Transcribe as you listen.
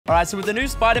All right, so with the new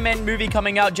Spider-Man movie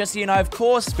coming out, Jesse and I, of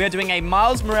course, we are doing a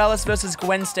Miles Morales versus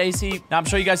Gwen Stacy. Now, I'm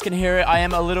sure you guys can hear it. I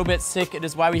am a little bit sick. It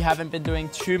is why we haven't been doing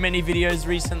too many videos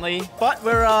recently. But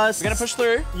we're gonna push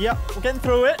through. Yep, we're getting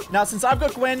through it. Now, since I've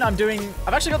got Gwen, I've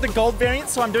actually got the gold variant,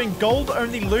 so I'm doing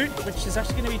gold-only loot, which is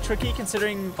actually gonna be tricky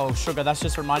considering... Oh, sugar, that's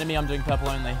just reminded me I'm doing purple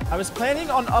only. I was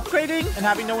planning on upgrading and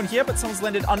having no one here, but someone's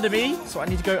landed under me, so I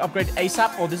need to go upgrade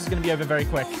ASAP, or this is gonna be over very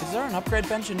quick. Is there an upgrade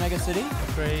bench in Mega City?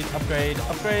 Upgrade, upgrade,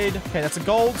 upgrade. Okay, that's a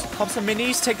gold. Pop some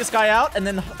minis, take this guy out, and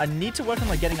then I need to work on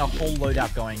like getting a whole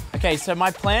loadout going. Okay, so my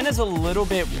plan is a little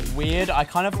bit weird. I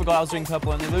kind of forgot I was doing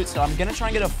purple only loot, so I'm gonna try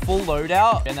and get a full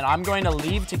loadout, and then I'm going to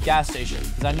leave to gas station,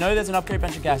 because I know there's an upgrade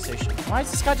bench at gas station. Why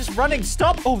is this guy just running?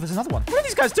 Stop! Oh, there's another one. What are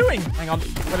these guys doing? Hang on.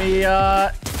 Let me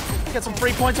get some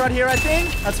 3 points right here, I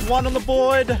think. That's 1 on the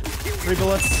board. 3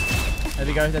 bullets. There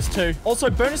we go, there's 2.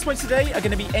 Also, bonus points today are going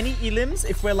to be any elims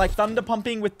if we're like thunder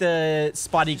pumping with the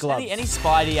Spidey gloves. Any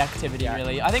Spidey activity,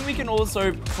 really. I think we can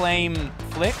also claim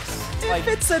flicks. If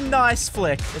it's a nice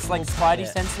flick. It's like Spidey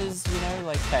senses, you know?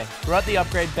 Like, okay, we're at the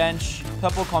upgrade bench.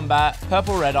 Purple combat,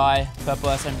 purple red eye, purple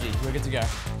SMG. We're good to go.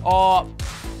 Oh,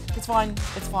 it's fine.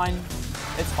 It's fine.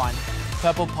 It's fine.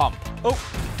 Purple pump. Oh,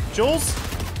 Jules.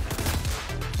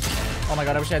 Oh my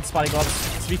god, I wish I had Spidey gloves.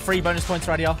 This would be free bonus points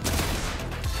right here.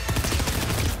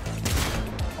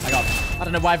 Oh my god. I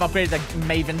don't know why I've upgraded the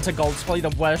Maven to gold. It's probably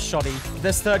the worst shoddy.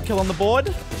 This 3rd kill on the board.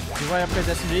 Do I upgrade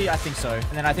the SMG? I think so.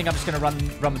 And then I think I'm just going to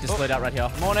run with this loadout right here.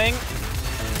 Morning.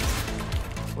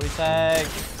 What do you say?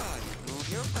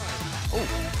 Oh,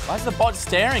 why is the bot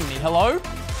staring me? Hello?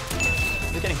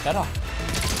 They're getting better.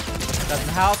 That's in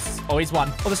the house. Oh, he's 1.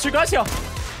 Oh, there's 2 guys here.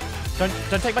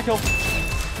 Don't take my kill.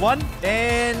 1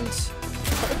 and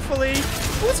hopefully...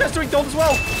 Oh, this guy's doing gold as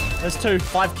well. There's 2.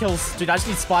 5 kills. Dude, I just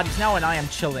need Spideys now and I am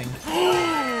chilling.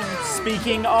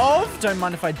 Speaking of, don't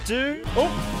mind if I do. Oh,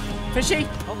 fishy.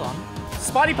 Hold on.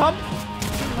 Spidey pump.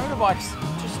 Motorbikes.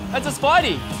 That's a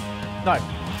Spidey. No.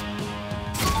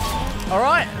 All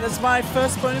right, that's my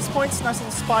first bonus points. Nice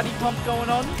little Spidey pump going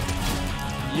on.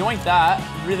 Yoink that.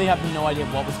 Really have no idea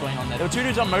what was going on there. There were 2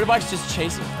 dudes on motorbikes just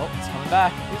chasing. Oh, it's coming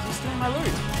back. He's stealing my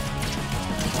loot.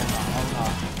 Oh,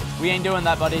 no. We ain't doing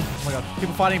that, buddy. Oh my god.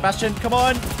 People fighting Bastion. Come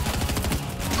on.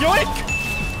 Yoink!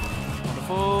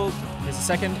 Wonderful. Here's a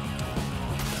second.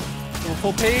 Little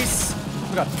full piece. Oh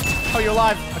my god. Oh, you're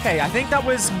alive. Okay, I think that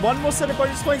was 1 more set of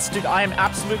bonus points. Dude, I am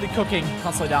absolutely cooking.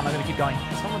 Can't slow down. I'm going to keep going.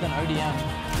 Someone with an ODM.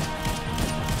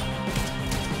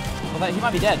 Well, he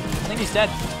might be dead. I think he's dead.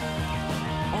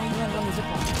 Oh, he landed on the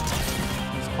zipline.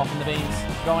 He's popping the beans.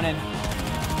 Going in.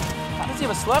 How does he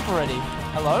have a slurp already?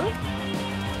 Hello?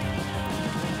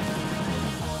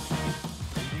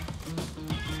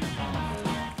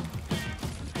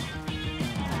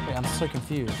 Wait, I'm so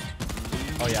confused.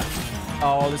 Oh, yeah.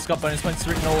 Oh, this got bonus points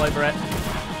written all over it.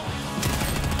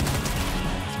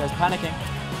 This guy's panicking.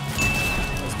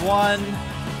 There's 1.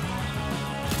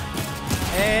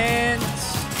 And...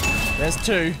 there's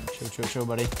 2. Chill,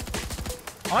 buddy.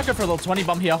 I might go for a little 20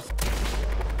 bomb here.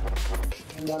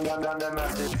 Dude,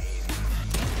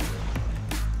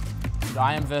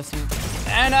 I am versing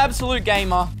an absolute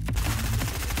gamer.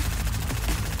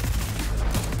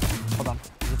 Hold on.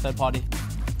 There's a 3rd party.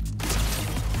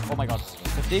 Oh my god.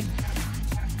 50.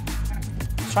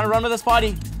 He's trying to run with a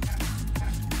Spidey.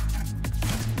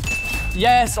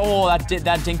 Yes. Oh, that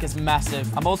dink is massive.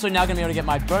 I'm also now going to be able to get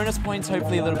my bonus points.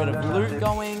 Hopefully a little bit of loot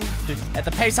going. Dude, at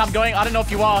the pace I'm going, I don't know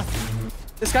if you are.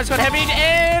 This guy's got heavied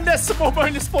and there's some more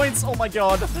bonus points. Oh my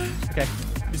god. Okay,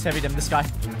 who's heavied him? This guy.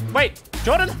 Wait,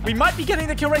 Jordan, we might be getting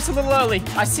the kill race a little early.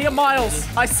 I see a Miles.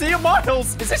 I see a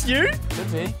Miles. Is this you?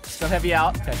 Could be. Got heavy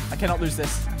out. Okay, I cannot lose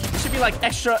this. This should be like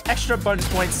extra bonus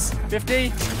points.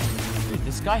 50. Dude,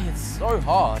 this guy hits so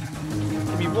hard.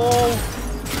 Give me wall.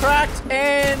 Cracked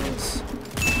and...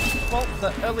 well,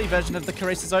 the early version of the kill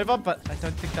race is over, but I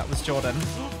don't think that was Jordan.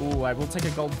 Ooh, I will take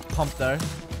a gold pump though.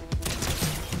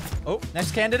 Oh,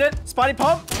 next candidate. Spidey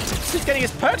pump. He's getting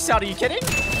his perks out. Are you kidding?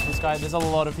 This guy, there's a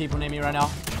lot of people near me right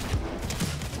now.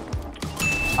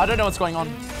 I don't know what's going on.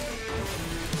 Near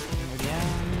the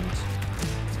end.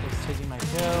 This guy's taking my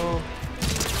kill.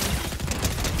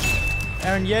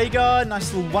 Aaron Yeager.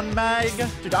 Nice little 1 mag.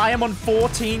 Dude, I am on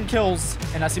 14 kills.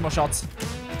 And I see more shots.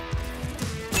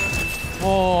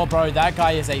 Oh, bro, that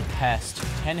guy is a pest.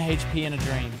 10 HP in a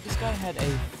dream. This guy had a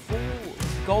full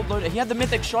gold loader. He had the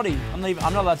mythic shoddy. I'm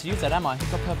not allowed to use that, am I? He's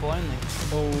got purple only.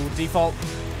 Oh, default.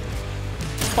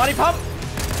 Spidey pump.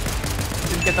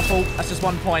 Didn't get the full. That's just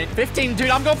 1 point. 15, dude.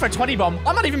 I'm going for a 20 bomb.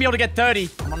 I might even be able to get 30.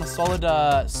 I'm on a solid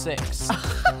 6.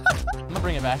 I'm gonna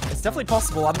bring it back. It's definitely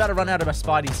possible. I'm about to run out of my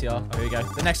Spideys here. Oh, here we go.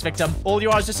 The next victim. All you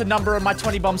are is just a number on my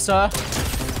 20 bomb, sir.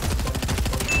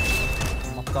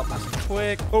 Boxed up nice and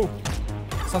quick. Oh,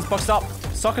 this one's boxed up.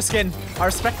 Soccer skin. I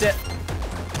respect it.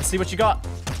 Let's see what you got.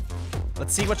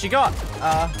 Let's see what you got.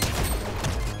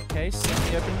 Okay,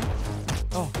 semi-open.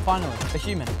 Oh, finally, a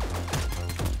human.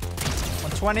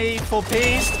 120, full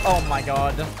pieced. Oh my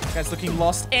god. This guy's looking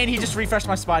lost. And he just refreshed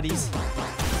my Spideys.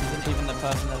 Isn't even the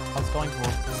person that I was going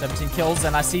for. 17 kills,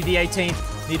 and I see the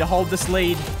 18th. Need to hold this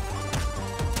lead.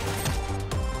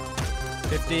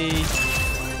 50.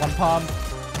 One pump.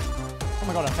 Oh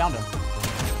my god, I found him.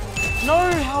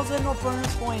 No, how's that not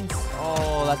bonus points?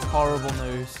 Oh, that's horrible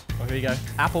news. Oh, here we go.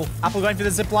 Apple. Apple going for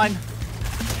the zip line.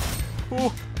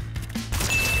 Ooh.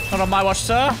 Not on my watch,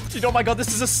 sir. Dude, oh my god,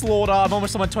 this is a slaughter. I'm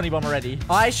almost on my 20 bomb already.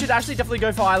 I should actually definitely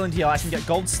go for island here. I can get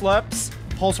gold slurps,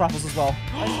 pulse rifles as well.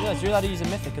 Yeah, you're allowed to use a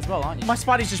mythic as well, aren't you? My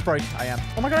Spidey's just broke. I am.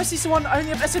 Oh my god, I see someone. I only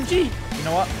have SMG. You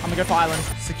know what? I'm gonna go for island.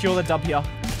 Secure the dub here.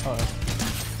 Uh-oh.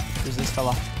 Who's this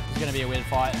fella? It's gonna be a weird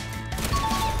fight.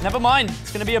 Never mind.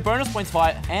 It's gonna be a bonus points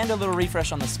fight and a little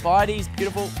refresh on the Spideys.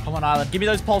 Beautiful. Come on, island. Give me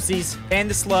those pulses and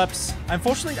the slurps.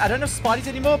 Unfortunately, I don't have Spideys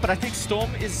anymore, but I think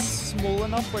Storm is small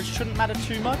enough where it shouldn't matter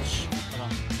too much. Hold on.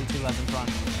 C2 left in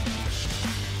front.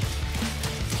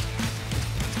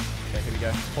 Okay, here we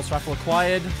go. Pulse rifle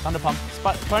acquired. Thunder pump.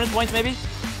 Bonus points maybe?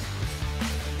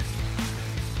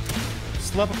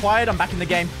 Slurp acquired. I'm back in the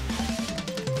game.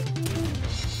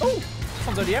 Oh, this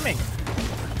one's already aiming.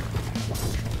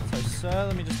 So, sir,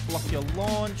 let me just block your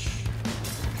launch.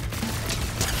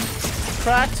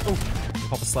 Cracked. Oh,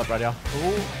 pop a slurp right here.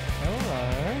 Oh,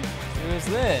 hello. Who is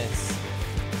this?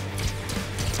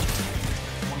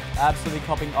 Absolutely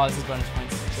copying. Oh, this is bonus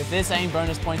points. If this ain't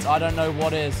bonus points, I don't know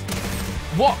what is.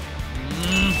 What?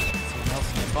 Someone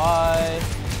else nearby.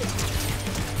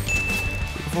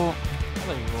 Beautiful.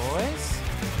 Hello, boys.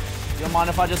 You don't mind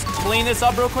if I just clean this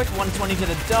up real quick? 120 to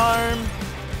the dome.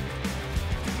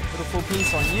 Little full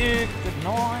piece on you. Good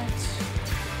night.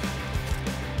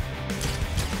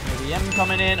 ADM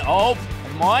coming in. Oh,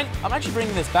 never mind. I'm actually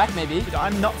bringing this back, maybe. Dude,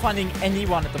 I'm not finding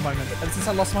anyone at the moment. Ever since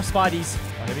I lost my Spideys.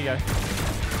 Oh, here we go.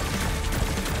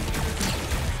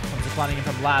 I'm just planning in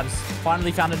from labs.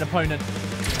 Finally found an opponent.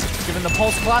 Given the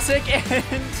Pulse Classic, and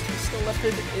Mr.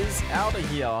 Leopard is out of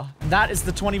here. That is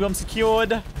the 20 bomb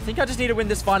secured. I think I just need to win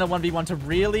this final 1v1 to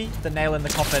really get the nail in the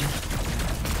coffin.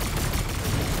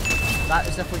 That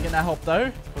is definitely going to help, though.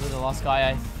 Probably the last guy,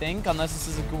 I think, unless this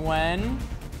is a Gwen.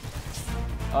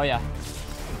 Oh, yeah.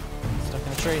 Stuck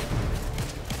in a tree.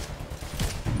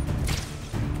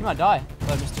 He might die.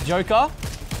 Hello, Mr. Joker.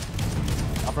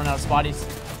 I've run out of Spideys.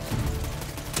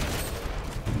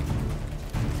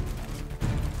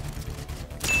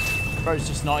 Bro's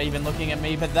just not even looking at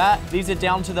me, but these are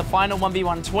down to the final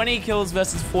 1v1. 20 kills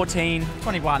versus 14.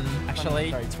 21,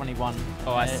 actually. Sorry, 21.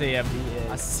 Oh, I see him.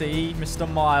 I see Mr.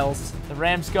 Miles. The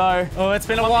Rams go. Oh, it's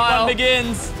been a while. 1v1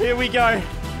 begins. Here we go. I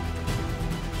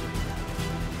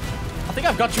think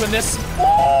I've got you in this.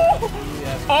 Oh!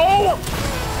 Yeah. Oh!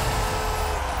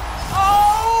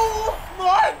 Oh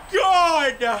my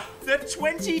god! The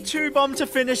 22 bomb to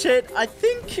finish it. I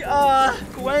think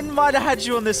Gwen might have had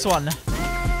you on this one.